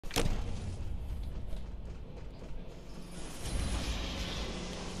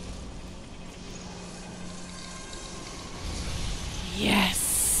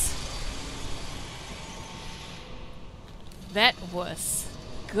That was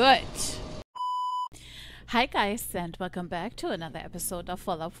good. Hi guys, and welcome back to another episode of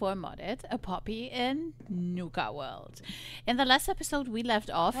Fallout 4 Modded, a Poppy in Nuka world. In the last episode we left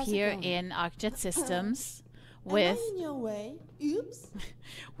off here in ArcJet Systems with Am I in your way? Oops.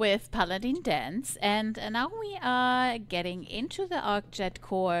 with Paladin Danse, and now we are getting into the ArcJet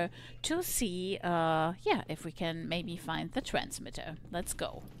core to see yeah, if we can maybe find the transmitter. Let's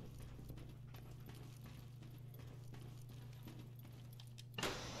go.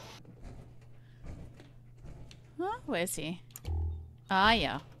 Huh? Where is he? Ah,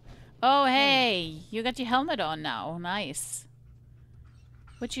 yeah. Oh, hey! You got your helmet on now. Nice.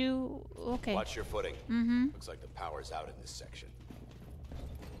 Would you... Okay. Watch your footing. Mm-hmm. Looks like the power's out in this section.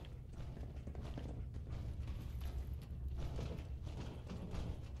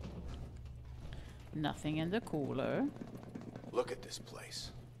 Nothing in the cooler. Look at this place.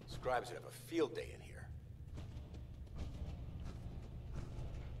 Scribes would have a field day in here.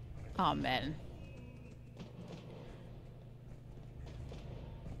 Oh, man.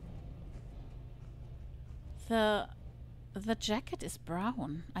 The jacket is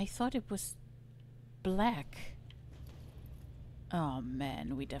brown. I thought it was black. Oh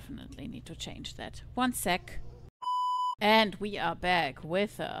man, we definitely need to change that. One sec. And we are back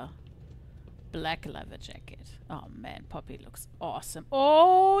with a black leather jacket. Oh man, Poppy looks awesome.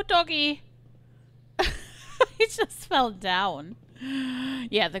 Oh, doggy! He just fell down.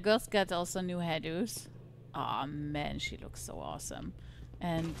 Yeah, the girls got also new hairdos. Oh man, she looks so awesome.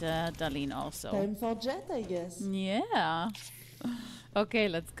 And Darlene also. Time for jet, I guess. Yeah. Okay,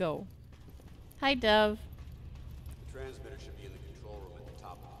 let's go. Hi, Dove. The transmitter should be in the control room at the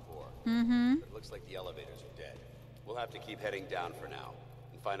top of the floor. Mm-hmm. But it looks like the elevators are dead. We'll have to keep heading down for now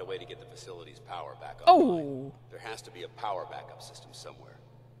and find a way to get the facility's power back online. Oh. There has to be a power backup system somewhere.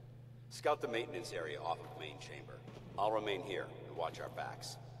 Scout the maintenance area off of main chamber. I'll remain here and watch our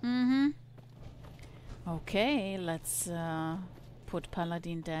backs. Mm-hmm. Okay, let's put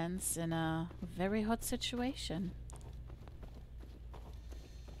Paladin Danse in a very hot situation.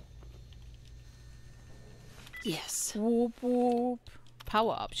 Yes. Whoop whoop.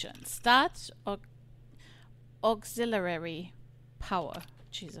 Power options. Start auxiliary power.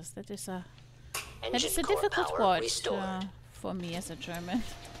 Jesus, that is a difficult word for me as a German.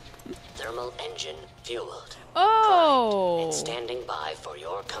 Thermal engine fueled. Oh! It's standing by for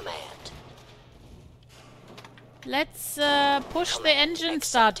your command. Let's push the engine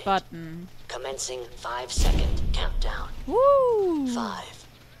accepted. start button. Commencing 5-second countdown. Woo! 5,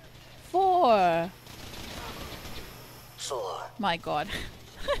 4. 4, My God.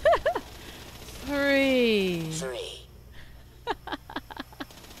 3. 3,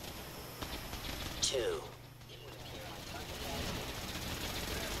 2,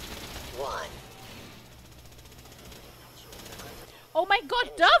 1. Oh my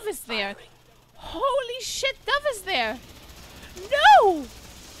God, Dove is there. Holy shit, Dove is there. No!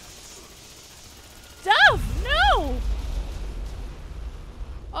 Dove, no!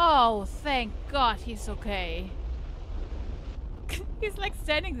 Oh, thank God he's okay. He's like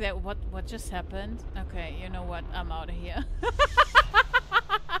standing there. What just happened? Okay, you know what? I'm out of here.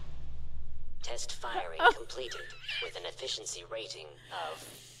 Test firing completed with an efficiency rating of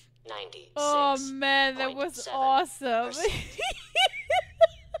 96. Oh man, that was awesome.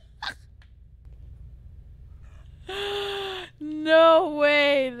 No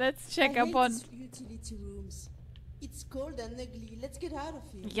way. Let's check up on... utility rooms. It's cold and ugly. Let's get out of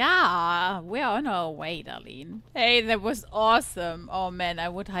here. Yeah, we're on our way, Darlene. Hey, that was awesome. Oh man, I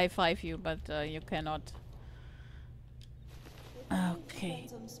would high five you, but you cannot. Okay.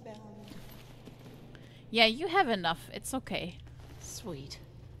 Some spare on me. Yeah, you have enough. It's okay. Sweet.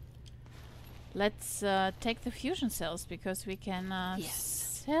 Let's take the fusion cells because we can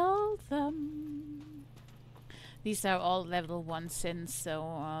Yes. sell them. These are all level 1 sins,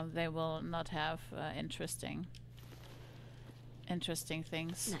 so they will not have interesting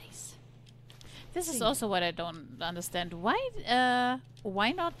things. Nice. This is also what I don't understand. Why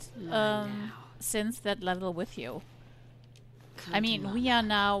not sins that level with you? I mean, we are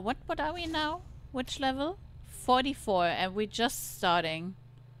now what are we now? Which level? 44, and we're just starting.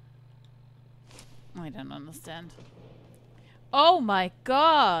 I don't understand. Oh my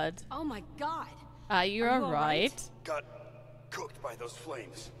God! Oh my God! Are you alright? Got cooked by those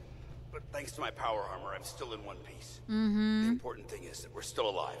flames. But thanks to my power armor, I'm still in one piece. Mm-hmm. The important thing is that we're still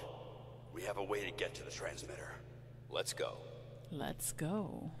alive. We have a way to get to the transmitter. Let's go. Let's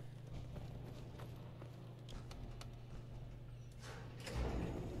go.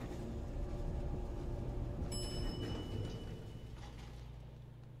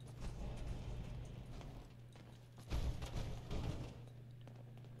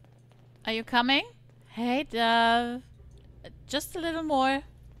 Are you coming? Hey, Dove. Just a little more.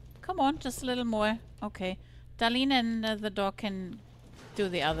 Come on, just a little more. Okay. Darlene and the dog can do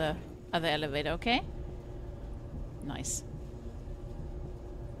the other elevator, okay? Nice.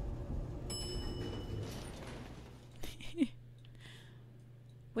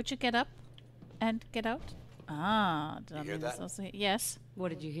 Would you get up and get out? Ah, You hear Darlene that? is also here. Yes. What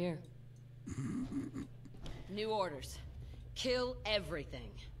did you hear? New orders. Kill everything.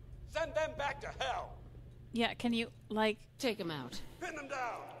 Send them back to hell! Yeah, can you, like... Take him out. Pin them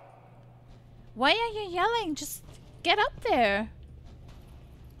down! Why are you yelling? Just get up there.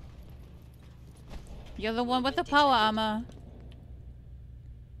 You're the one with the power armor.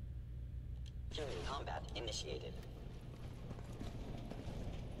 Human combat initiated.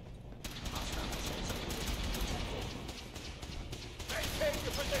 Maintain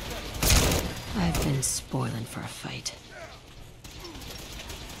your position! I've been spoiling for a fight.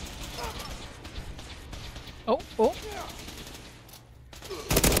 Oh.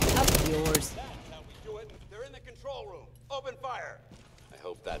 Up yours. That's how we do it. They're in the control room. Open fire! I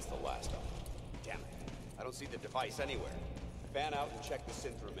hope that's the last of them. Damn it. I don't see the device anywhere. Fan out and check the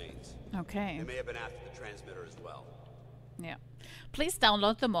synth remains. Okay. They may have been after the transmitter as well. Yeah. Please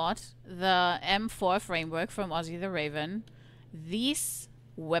download the mod, the M4 framework from Ozzy the Raven. These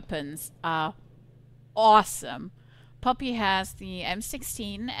weapons are awesome. Poppy has the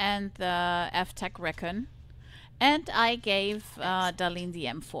M16 and the F-Tech Recon. And I gave Darlene the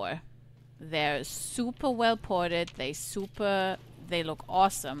M4. They're super well ported. They look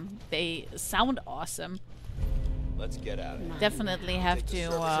awesome. They sound awesome. Let's get at it. Definitely have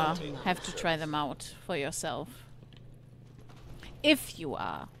to try them out for yourself. If you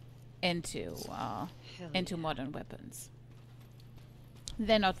are into modern weapons.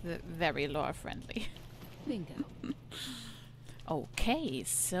 They're not very lore friendly. Bingo. Okay,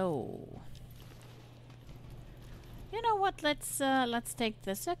 so you know what? Let's take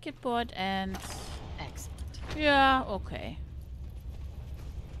the circuit board and Excellent. yeah, okay.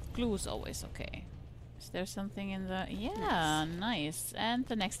 Glue's always okay. Is there something in the yeah, nice. And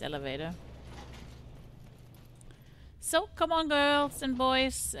the next elevator. So come on, girls and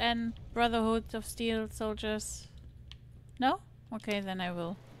boys and Brotherhood of Steel soldiers. No? Okay, then I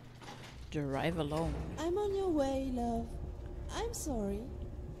will drive alone. I'm on your way, love. I'm sorry.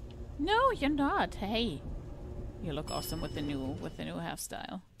 No, you're not. Hey, you look awesome with the new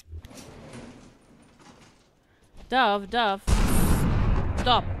hairstyle. Dove,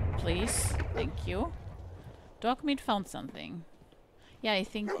 stop, please. Thank you. Dog meat found something. Yeah, I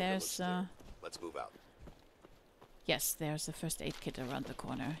think there's. Let's move out. Yes, there's a first aid kit around the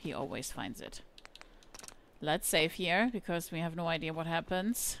corner. He always finds it. Let's save here because we have no idea what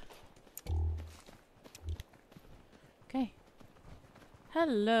happens. Okay.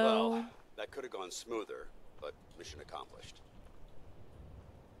 Hello. Well, that could have gone smoother, but mission accomplished.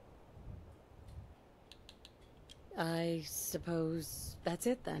 I suppose that's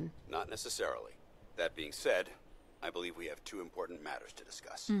it then. Not necessarily. That being said, I believe we have two important matters to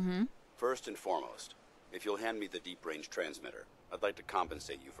discuss. First and foremost, if you'll hand me the deep-range transmitter, I'd like to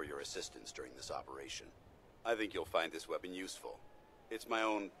compensate you for your assistance during this operation. I think you'll find this weapon useful. It's my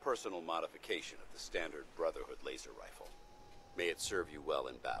own personal modification of the standard Brotherhood laser rifle. May it serve you well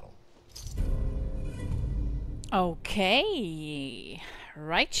in battle. Okay.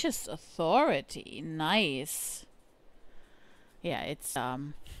 Righteous authority. Nice. Yeah, it's I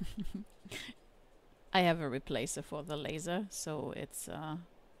have a replacer for the laser, so it's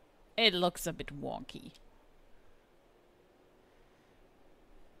it looks a bit wonky.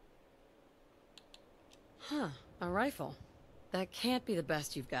 Huh. A rifle. That can't be the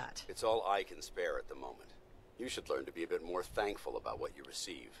best you've got. It's all I can spare at the moment. You should learn to be a bit more thankful about what you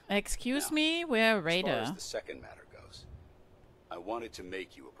receive. Excuse Now, me, we're As far Raider. as the second matter goes, I wanted to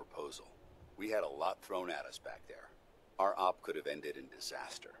make you a proposal. We had a lot thrown at us back there. Our op could have ended in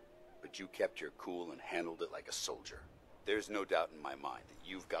disaster, but you kept your cool and handled it like a soldier. There's no doubt in my mind that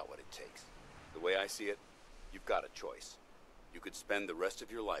you've got what it takes. The way I see it, you've got a choice. You could spend the rest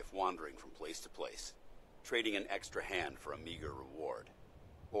of your life wandering from place to place, trading an extra hand for a meager reward.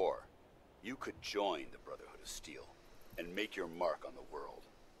 Or you could join the Brotherhood of Steel and make your mark on the world.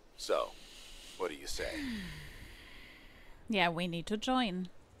 So, what do you say? Yeah, we need to join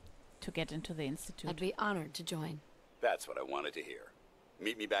to get into the Institute. I'd be honored to join. That's what I wanted to hear.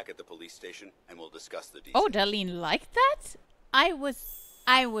 Meet me back at the police station and we'll discuss the details. Oh, Darlene liked that? I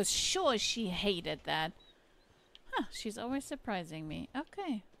was sure she hated that. Huh, she's always surprising me.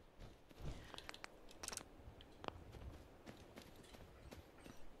 Okay.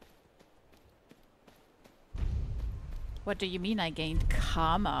 What do you mean I gained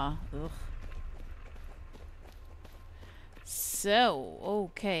karma? Ugh. So,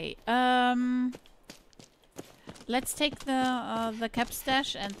 okay. Let's take the cap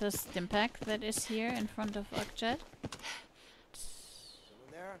stash and the stim pack that is here in front of Okjet.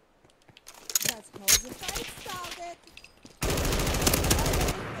 There. That's how the fight started.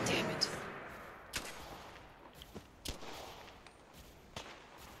 Damn it.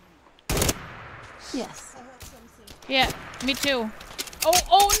 Yes. I heard something. Yeah, me too.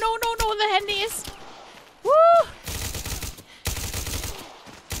 Oh, no, the handies. Woo!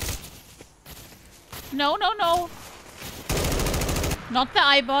 No. Not the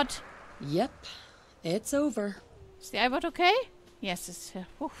iBot. Yep. It's over. Is the iBot okay? Yes, it's...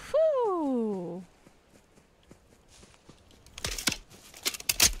 woohoo!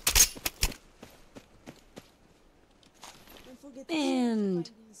 Don't forget to And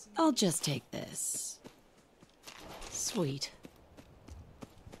find these. I'll just take this. Sweet.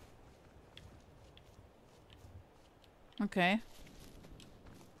 Okay.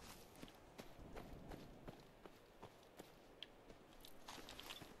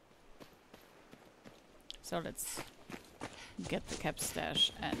 So let's get the cap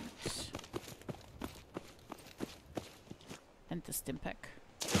stash and the stim pack.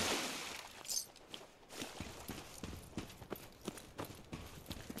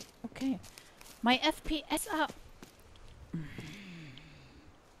 Okay. My FPS are...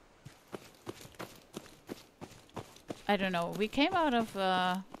 I don't know. We came out of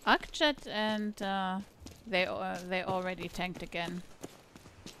Okjet and they already tanked again.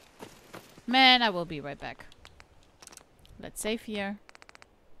 Man, I will be right back. Let's save here.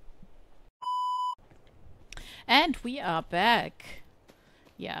 And we are back.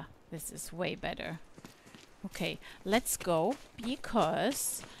 Yeah, this is way better. Okay, let's go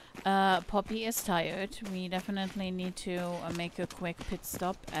because Poppy is tired. We definitely need to make a quick pit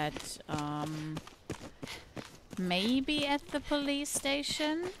stop at maybe at the police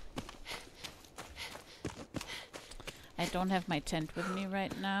station. I don't have my tent with me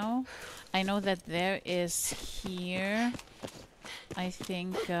right now. I know that there is here, I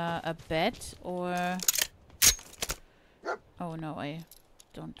think, a bed or... Oh no, I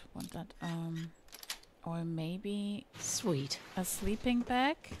don't want that. Or maybe... Sweet. A sleeping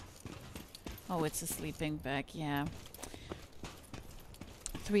bag? Oh, it's a sleeping bag, yeah.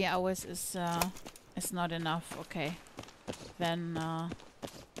 3 hours is not enough. Okay. Then,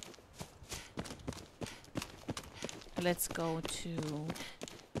 let's go to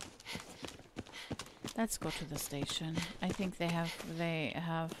the station. I think they have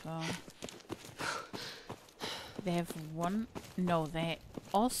one. No, they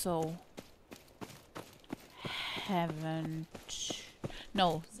also haven't.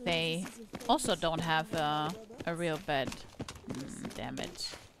 No, they also don't have a real bed. Damn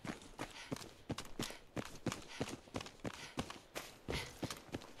it.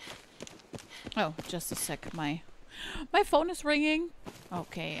 Oh, just a sec. My phone is ringing.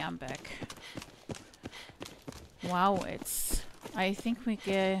 Okay, I'm back. Wow, it's... I think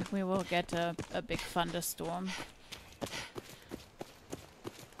we will get a big thunderstorm.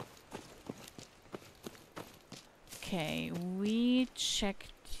 Okay, we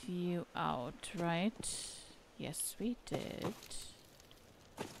checked you out, right? Yes, we did.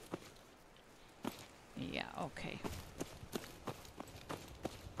 Yeah, okay.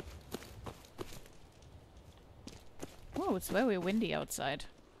 Oh, it's very windy outside.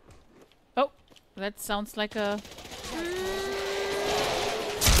 Oh, that sounds like a...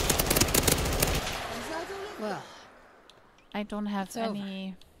 Well, I don't have it's over.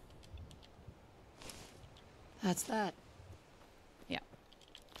 any... That's that. Yeah.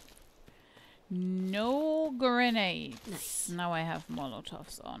 No grenades. Nice. Now I have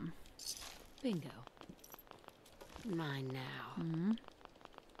Molotovs on. Bingo. Mine now. Hmm.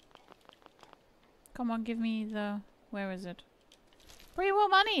 Come on, give me the... Where is it? Pre-war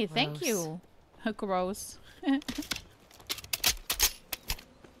money! Thank Gross. you! Gross.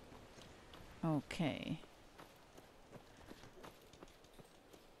 Okay.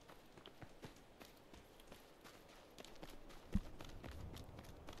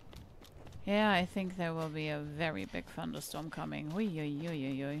 Yeah, I think there will be a very big thunderstorm coming. Oi, oi, oi,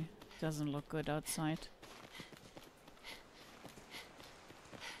 oi, oi. Doesn't look good outside.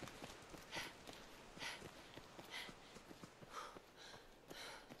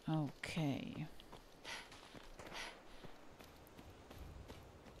 Okay.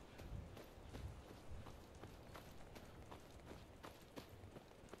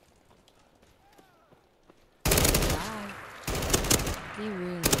 Bye. Be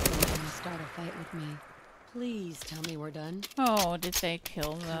really going to start a fight with me. Please tell me we're done. Oh, did they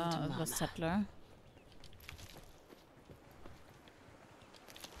kill Come to the Mama. settler?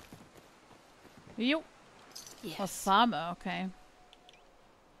 You. A Yes. farmer, okay.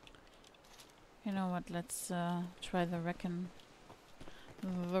 You know what? Let's try the reckon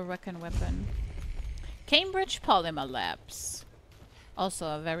weapon. Cambridge Polymer Labs. Also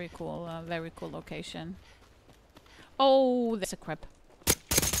a very cool location. Oh, there's a crab.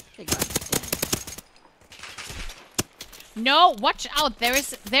 They got me dead. No, watch out!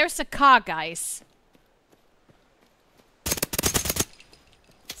 There's a car, guys.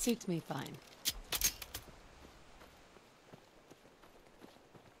 Suits me fine.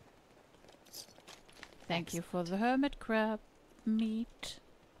 Thank you for the hermit crab meat.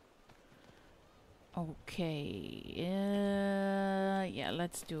 Okay. Yeah,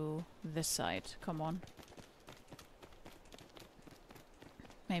 let's do this side. Come on.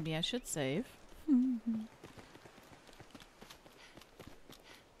 Maybe I should save.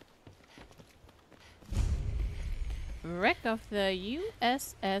 Wreck of the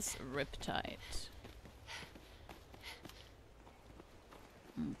USS Riptide.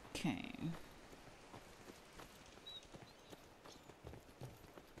 Okay.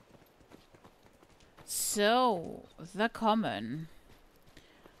 So, the common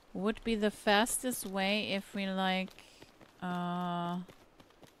would be the fastest way if we like, yeah,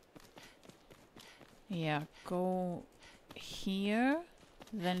 go here,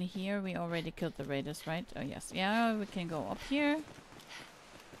 then here. We already killed the raiders, right? Oh yes, yeah, we can go up here.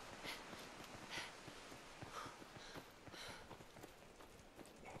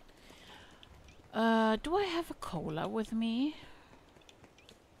 Do I have a cola with me?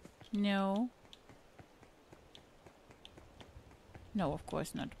 No. No, of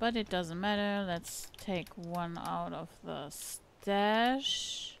course not. But it doesn't matter. Let's take one out of the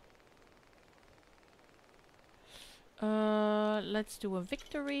stash. Let's do a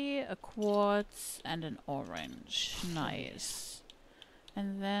victory, a quartz, and an orange. Nice.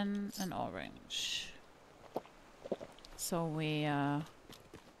 And then an orange. So we are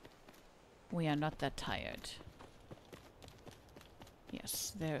not that tired.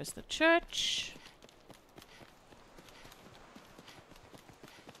 Yes, there is the church.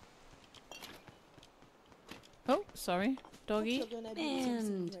 Oh, sorry, doggy.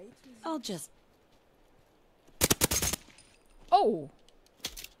 And I'll just... Oh!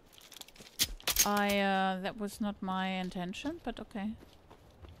 That was not my intention, but okay.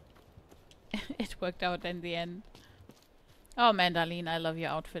 It worked out in the end. Oh man, Darlene, I love your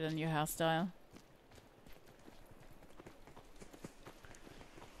outfit and your hairstyle.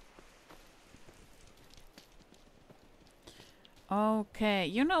 Okay,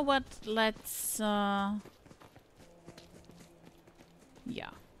 you know what? Let's, yeah.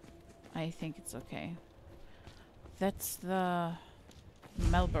 I think it's okay. That's the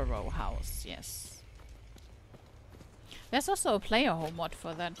Marlborough house, yes. There's also a player home mod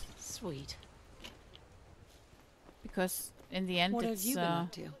for that. Sweet. Because in the end What have it's you been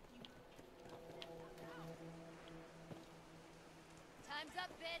up to? Time's up,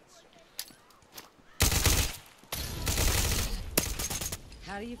 bitch.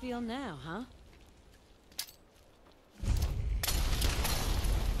 How do you feel now, huh?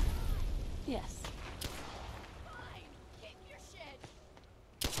 Yes.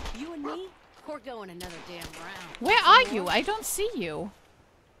 You and me? We're going another damn round. Where are you? I don't see you.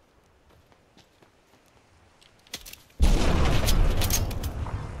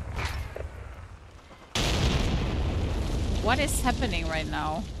 What is happening right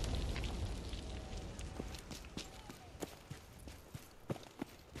now?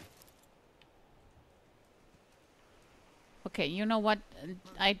 Okay, you know what?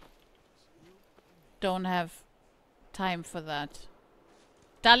 I don't have time for that.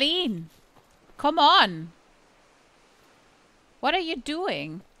 Darlene! Come on! What are you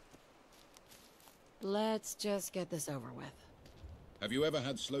doing? Let's just get this over with. Have you ever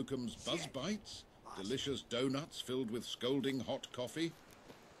had Slocum's Buzz Bites? Delicious donuts filled with scalding hot coffee?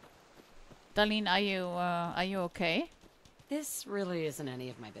 Darlene, are you okay? This really isn't any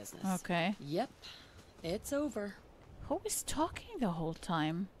of my business. Okay. Yep. It's over. Who is talking the whole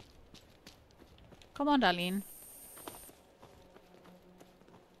time? Come on, Darlene.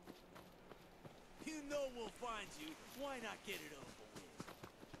 You know we'll find you. Why not get it over with?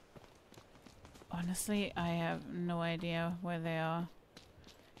 Honestly, I have no idea where they are.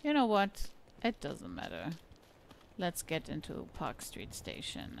 You know what? It doesn't matter. Let's get into Park Street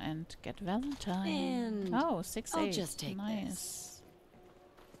Station and get Valentine. And oh, 6-8. I'll just take nice. this.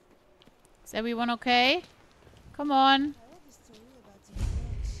 Is everyone okay? Come on. I heard a story about a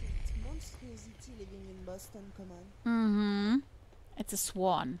dog-shaped monstrosity living in Boston Common. Mm-hmm. It's a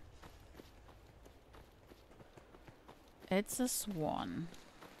swan. It's a swan.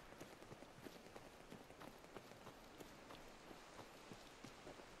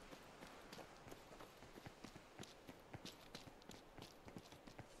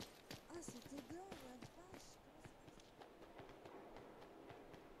 Ah, c'était blanc,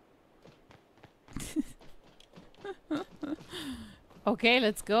 la vache. Okay,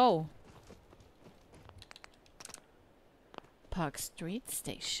 let's go. Park Street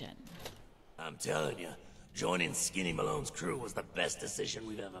Station. I'm telling you, joining Skinny Malone's crew was the best decision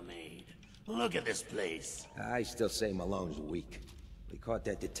we've ever made. Look at this place. I still say Malone's weak. We caught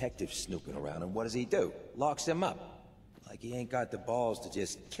that detective snooping around, and what does he do? Locks him up. Like he ain't got the balls to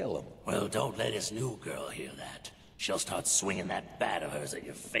just kill him. Well, don't let his new girl hear that. She'll start swinging that bat of hers at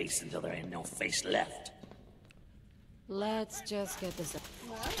your face until there ain't no face left. Let's just get this up.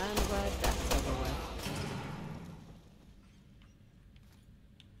 I'm glad that's over with.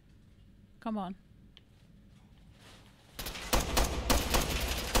 Come on.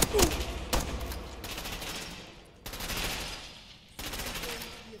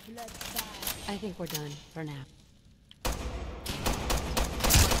 I think we're done for now.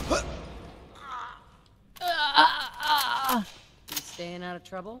 You staying out of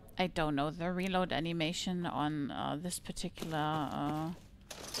trouble? I don't know. The reload animation on this particular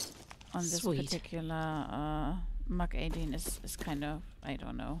Sweet. Mach 18 is kind of, I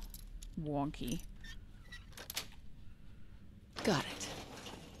don't know, wonky. Got it.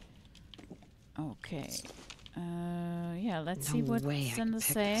 Okay. Yeah, let's No see what's way I in can the pick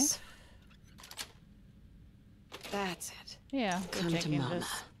safe. this. That's it. Yeah, we're Come to taking mama.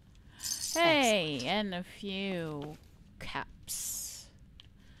 this. Hey, and a few caps.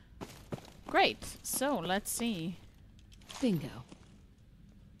 Great. So let's see. Bingo.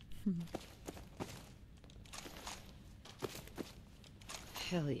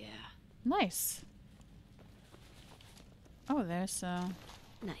 Hell yeah. Nice. Oh, there's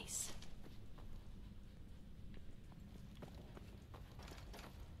Nice.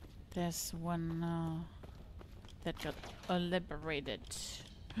 one that got liberated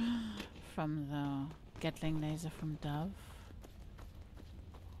from the Gatling laser from Dove.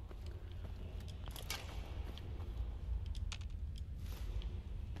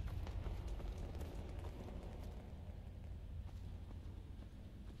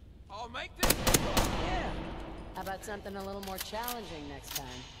 I'll make this. Yeah. How about something a little more challenging next time?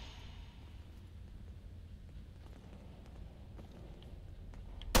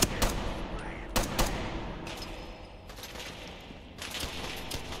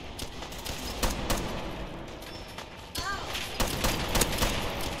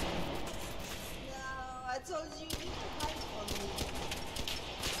 No, I told you to hide from me.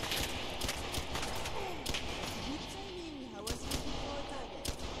 Good timing. I was looking for a target.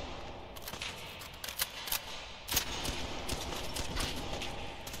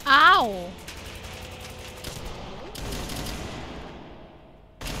 Ow!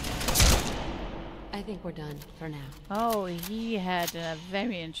 I think we're done for now. Oh, he had a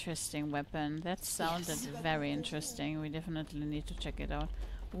very interesting weapon. That sounded very interesting. We definitely need to check it out.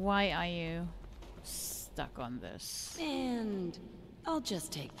 Why are you stuck on this? And I'll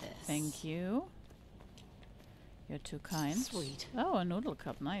just take this. Thank you. You're too kind. Sweet. Oh, a noodle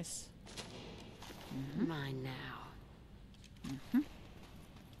cup. Nice. Mine now.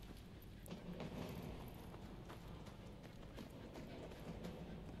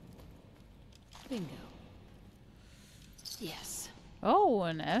 Bingo. Yes. Oh,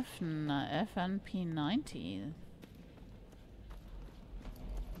 an FNP90.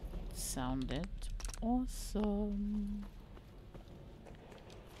 Sounded awesome.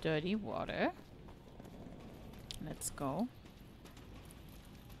 Dirty water. Let's go.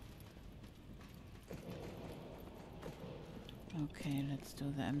 Okay, let's do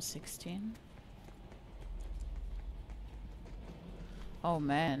the M16. Oh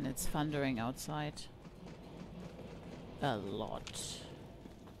man, it's thundering outside. A lot.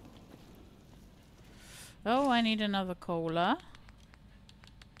 Oh, I need another cola.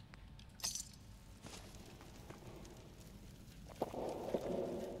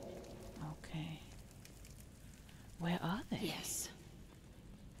 Okay. Where are they? Yes.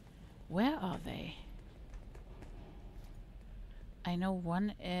 Where are they? I know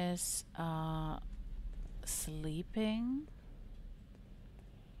one is sleeping.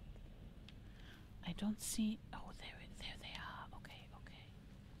 I don't see. Oh, there they are. Okay, okay.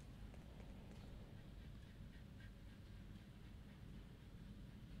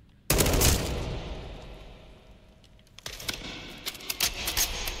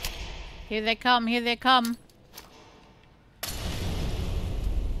 Here they come, here they come.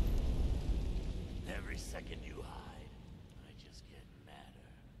 Every second you hide, I just get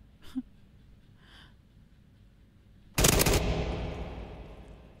madder.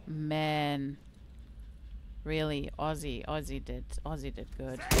 Man. Really, Aussie did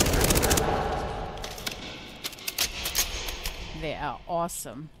good. They are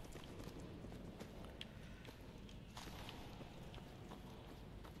awesome.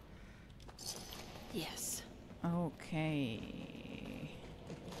 Yes. Okay.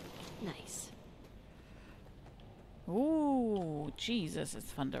 Nice. Ooh, Jesus, it's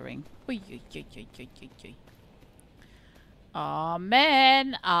thundering. Oy, oy, oy, oy, oy, oy, oy. Oh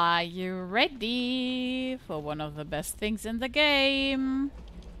man, are you ready for one of the best things in the game?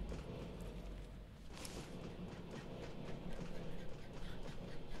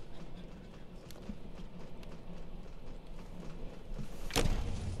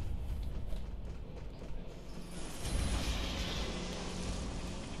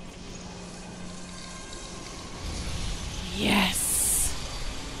 Yes!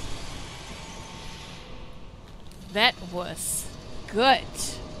 That was good.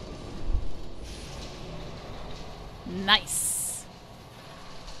 Nice.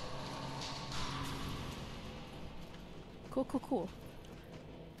 Cool, cool, cool.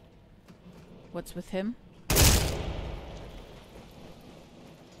 What's with him?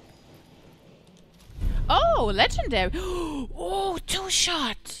 Oh, legendary. Oh,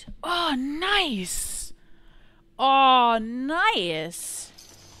 2-shot. Oh, nice. Oh, nice.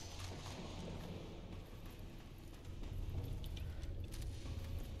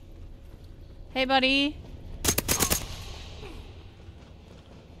 Hey, buddy.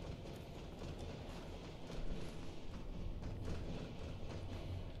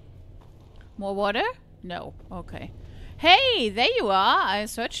 More water? No. Okay. Hey, there you are. I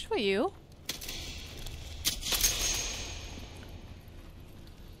searched for you.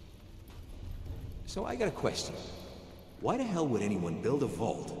 So I got a question. Why the hell would anyone build a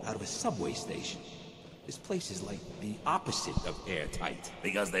vault out of a subway station? This place is like the opposite of airtight.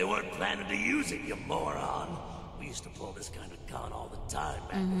 Because they weren't planning to use it, you moron. We used to pull this kind of con all the time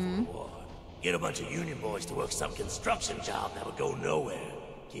back before the war. Get a bunch of union boys to work some construction job that would go nowhere.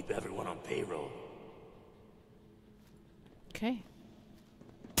 Keep everyone on payroll. Okay.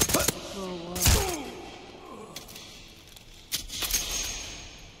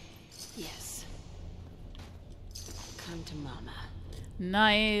 Yes. Come to mama.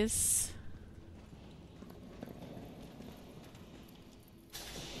 Nice.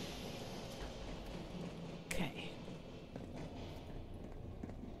 Okay.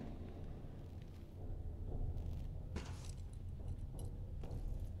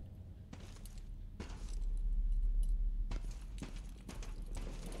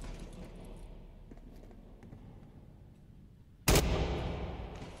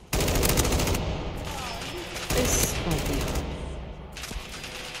 This won't be hard.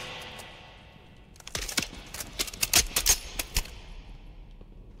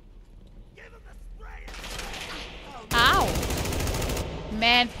 Ow!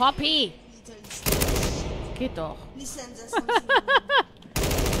 Man, Poppy! Geht doch. Listen, there's something.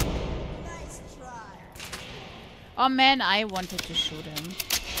 Nice try. Oh man, I wanted to shoot him.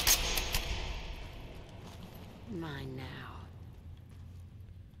 Mine now.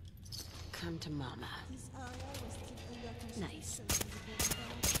 Come to mama. This area was still under Nice. construction.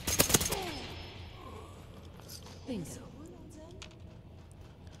 Bingo.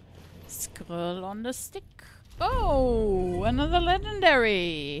 Scroll on the stick. Oh, another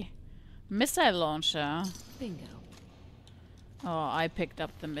legendary. Missile launcher. Bingo. Oh, I picked up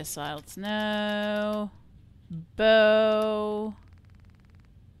the missiles. No. Bow.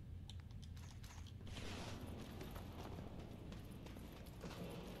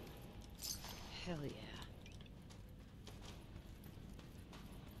 Hell yeah.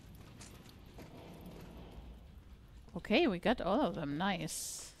 Okay, we got all of them.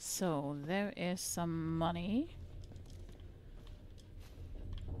 Nice. So, there is some money.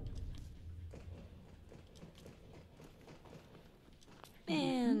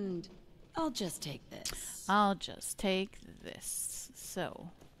 And I'll just take this. I'll just take this.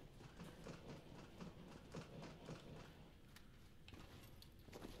 So.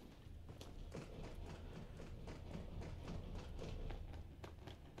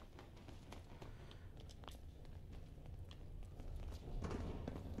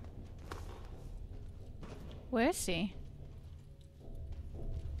 Where is he?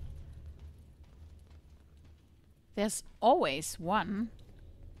 There's always one.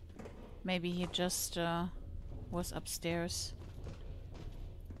 Maybe he just was upstairs.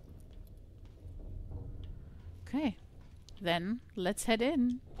 Okay. Then, let's head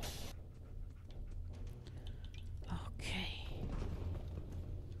in. Okay.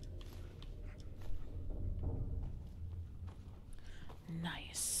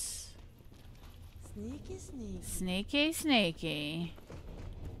 Nice. Sneaky, sneaky. Sneaky, sneaky.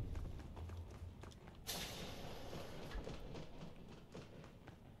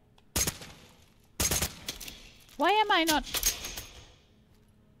 Why am I not...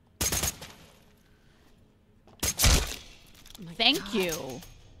 Thank you.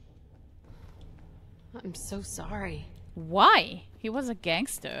 I'm so sorry. Why? He was a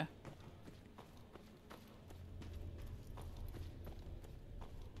gangster.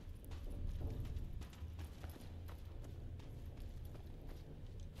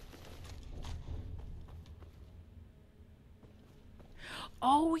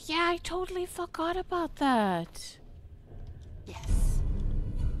 Oh yeah, I totally forgot about that. Yes.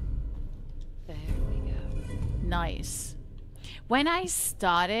 There we go. Nice. When I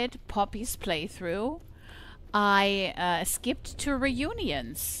started Poppy's playthrough, I skipped to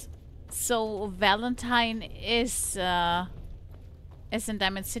reunions. So Valentine is in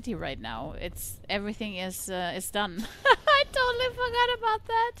Diamond City right now. Everything is done. I totally forgot about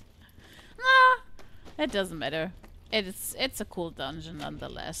that. Ah, it doesn't matter. It's a cool dungeon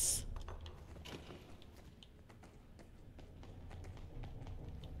nonetheless.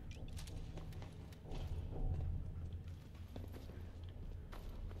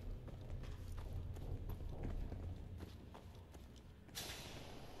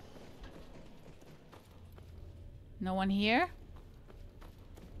 No one here?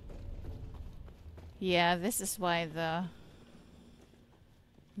 Yeah, this is why the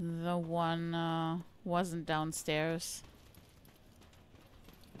one wasn't downstairs.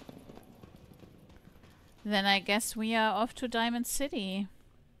 Then I guess we are off to Diamond City.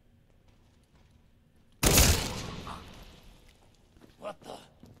 What the?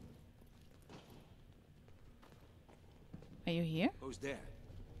 Are you here? Who's there?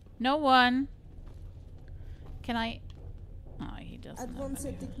 No one. Can I? Oh, he doesn't. Advanced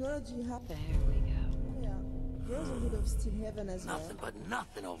technology There we go. Yeah. Brotherhood of Steel Heaven as well. Nothing but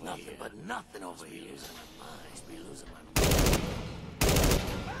nothing over here. Nothing but nothing over here. Losing my mind. Be losing my mind.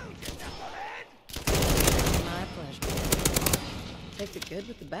 My pleasure. Take the good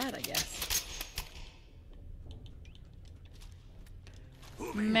with the bad, I guess.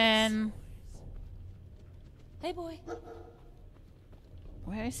 Man, Hey, boy.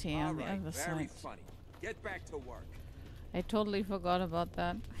 where is he on the other side? Funny. Get back to work. I totally forgot about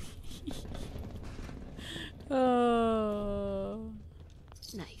that. Oh.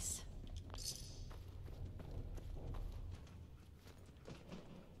 Nice.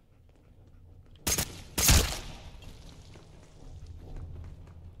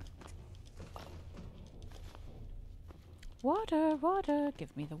 Water, water,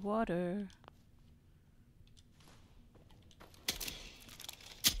 give me the water.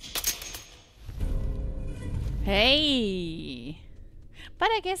 Hey! But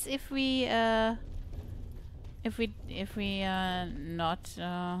I guess if we not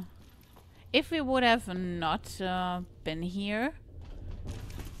if we would have not been here,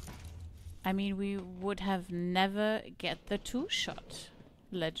 I mean we would have never get the 2-shot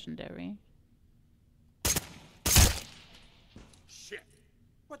legendary. Shit.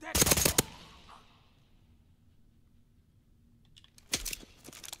 What that come from?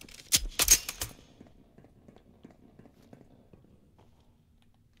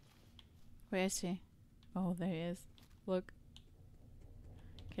 Where is he? Oh, there he is. Look.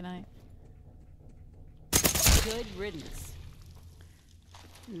 Can I? Good riddance.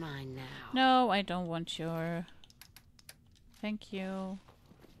 Mine now. No, I don't want your... Thank you.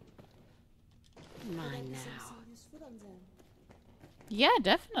 Mine now. Serious food on them. Yeah,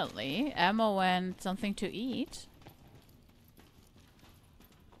 definitely. Ammo and something to eat.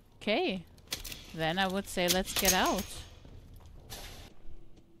 Okay. Then I would say let's get out.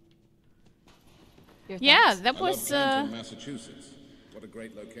 Your Yeah, thoughts? that I was love Danse, Massachusetts. What a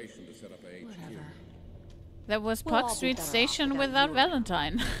great location to set up a HQ. Whatever. that was We'll all Park be Street better off Station without without you around.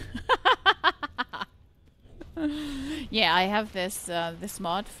 Valentine. Yeah, I have this this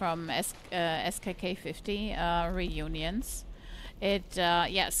mod from SKK50 reunions. It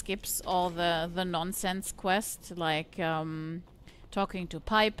yeah skips all the nonsense quest like talking to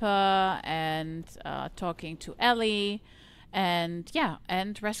Piper and talking to Ellie and yeah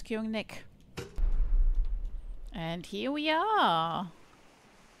and rescuing Nick. And here we are.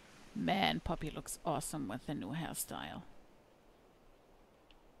 Man, Poppy looks awesome with the new hairstyle.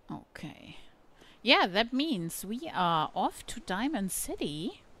 Okay. Yeah, that means we are off to Diamond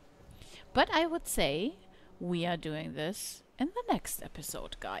City. But I would say we are doing this in the next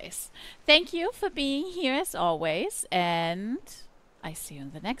episode, guys. Thank you for being here as always, and I see you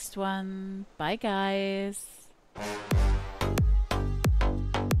in the next one. Bye, guys.